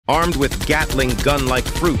armed with gatling gun-like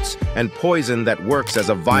fruits and poison that works as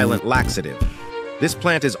a violent laxative. This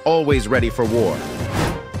plant is always ready for war.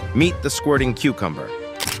 Meet the squirting cucumber.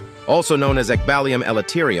 Also known as Ecballium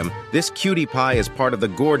elaterium, this cutie pie is part of the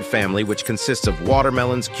gourd family, which consists of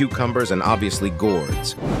watermelons, cucumbers, and obviously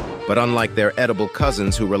gourds. But unlike their edible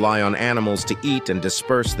cousins who rely on animals to eat and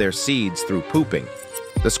disperse their seeds through pooping,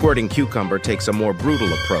 the squirting cucumber takes a more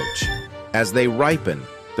brutal approach. As they ripen,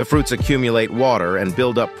 the fruits accumulate water and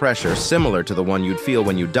build up pressure similar to the one you'd feel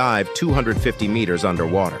when you dive 250 meters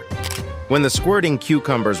underwater. When the squirting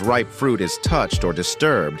cucumber's ripe fruit is touched or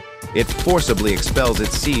disturbed, it forcibly expels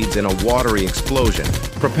its seeds in a watery explosion,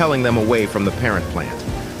 propelling them away from the parent plant.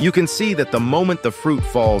 You can see that the moment the fruit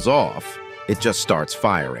falls off, it just starts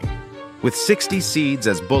firing. With 60 seeds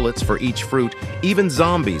as bullets for each fruit, even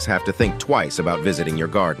zombies have to think twice about visiting your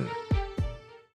garden.